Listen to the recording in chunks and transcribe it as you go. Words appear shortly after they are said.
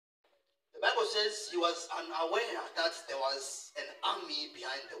The Bible says he was unaware that there was an army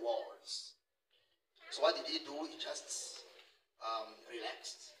behind the walls. So what did he do? He just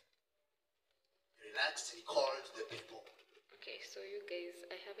relaxed. He relaxed. He called the people. Okay, so you guys,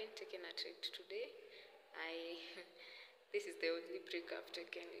 I haven't taken a treat today. This is the only break I've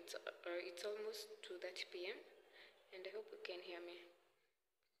taken. It's almost 2:30 p.m. and I hope you can hear me.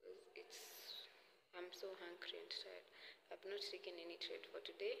 I'm so hungry and tired. I've not taken any trade for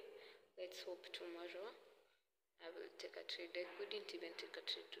today. Let's hope tomorrow I will take a trade. I couldn't even take a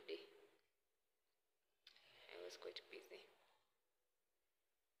trade today. I was quite busy.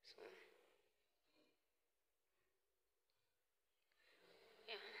 So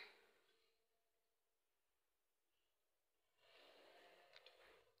yeah.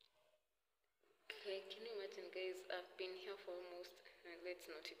 Okay, can you imagine, guys? I've been here for almost. Let's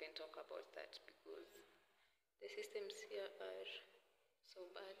not even talk about that because the systems here are so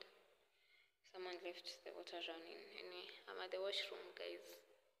bad. Someone left the water running. Anyway, I'm at the washroom, guys.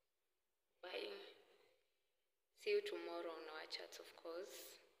 Bye. See you tomorrow on our chats, of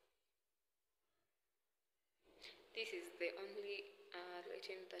course. This is the only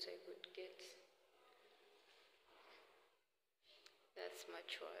rating that I could get. That's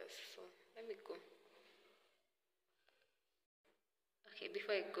much worse. So let me go. Okay,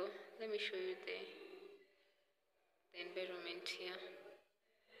 before I go, let me show you the environment here.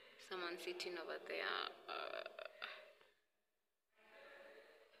 Someone sitting over there.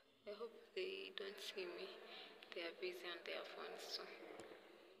 I hope they don't see me. They are busy on their phones, so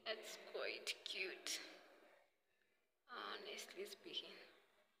that's quite cute. Honestly speaking,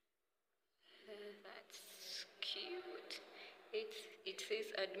 that's cute. It says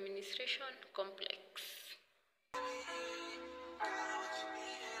administration complex.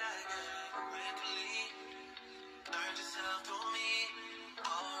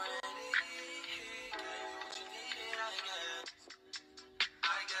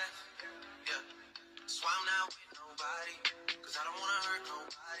 Swam now with nobody, cause I don't wanna hurt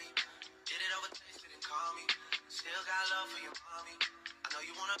nobody. Did it over text, didn't call me. Still got love for your mommy. I know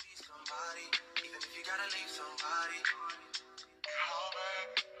you wanna be somebody, even if you gotta leave somebody.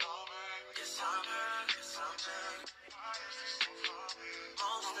 Yes, I'm hurt, yes, I'm dead.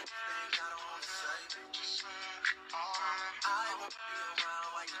 Most of the things I don't wanna say. I won't be around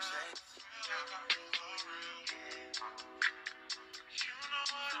while you chase.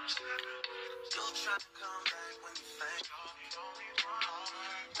 You'll try to come back when you faint.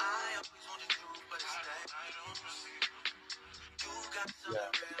 I always wanted to, but it's dead. You got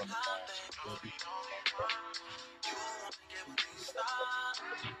something real hot, babe. You wanna get with me, stop.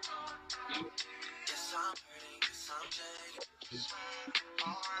 Yes, I'm hurting, yes, I'm jaded.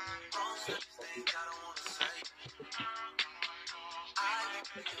 Most of these things I don't wanna say. I won't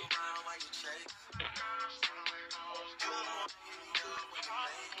be around while you chase. You wanna hit me up when you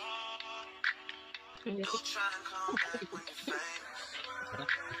make it. You'll try to come back when you famous.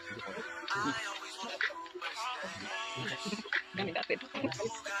 I always wanna do, but it's dangerous. You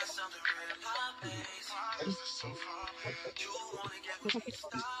got something real hot, babe. You wanna get with me,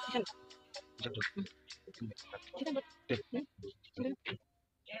 stop.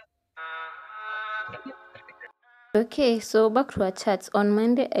 Okay, so back to our charts. On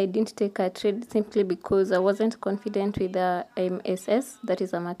Monday, I didn't take a trade simply because I wasn't confident with the MSS, that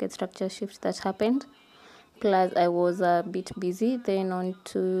is a market structure shift that happened. Plus, I was a bit busy. Then on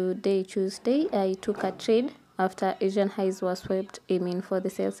today, Tuesday, I took a trade after Asian highs were swept, aiming for the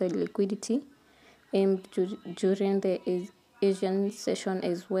sell side liquidity aimed during the Asian session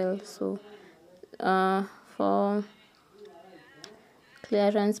as well. So, for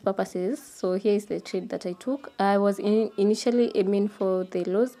clearance purposes, so here is the trade that I took. I was initially aiming for the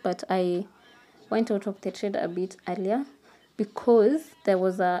lows, but I went out of the trade a bit earlier because there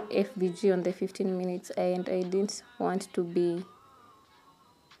was a FVG on the 15 minutes and I didn't want to be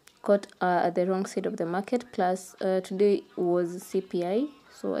caught at the wrong side of the market. Plus today was CPI,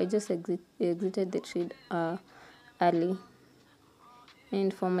 so I just exited the trade early,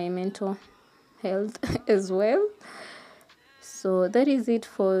 and for my mental health as well. So that is it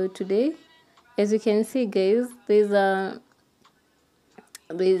for today. As you can see, guys, there's a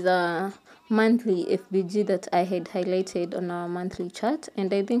monthly FBG that I had highlighted on our monthly chart,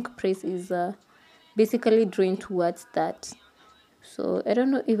 and I think price is basically drawing towards that. So I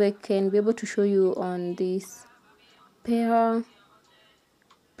don't know if I can be able to show you on this pair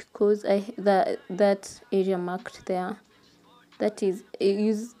because that area marked there, that is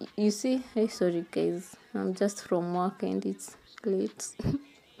you see. Hey, sorry guys, I'm just from work and it's late.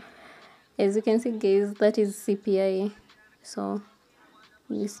 As you can see, guys, that is CPI. So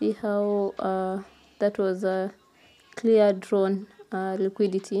You see how that was a clear drawn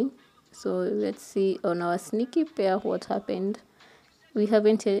liquidity. So let's see on our sneaky pair what happened. We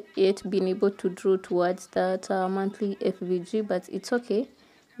haven't yet been able to draw towards that monthly FVG, but it's okay.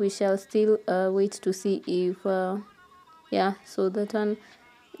 We shall still wait to see if yeah, so that one,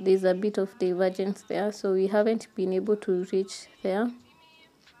 there's a bit of divergence there, so we haven't been able to reach there.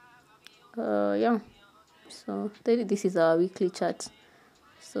 Yeah, so this is our weekly chart.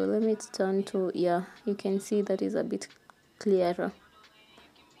 So let me turn to, yeah, you can see that is a bit clearer.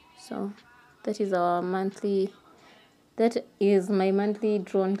 So that is our monthly, that is my monthly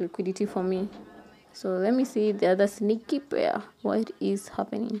drawn liquidity for me. So let me see the other sneaky pair, what is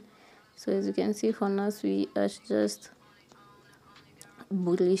happening. So as you can see, for us, we are just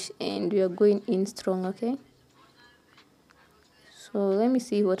bullish and we are going in strong. Okay, so let me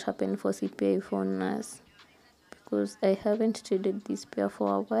see what happened for CPI for NAS, because I haven't traded this pair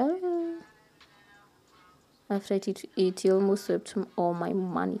for a while. After it almost swept all my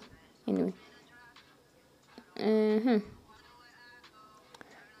money. Anyway,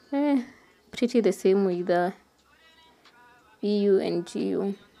 pretty the same with the EU and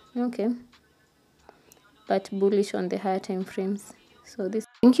GU. Okay, but bullish on the higher time frames. So this,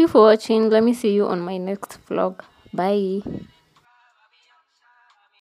 thank you for watching. Let me see you on my next vlog. Bye.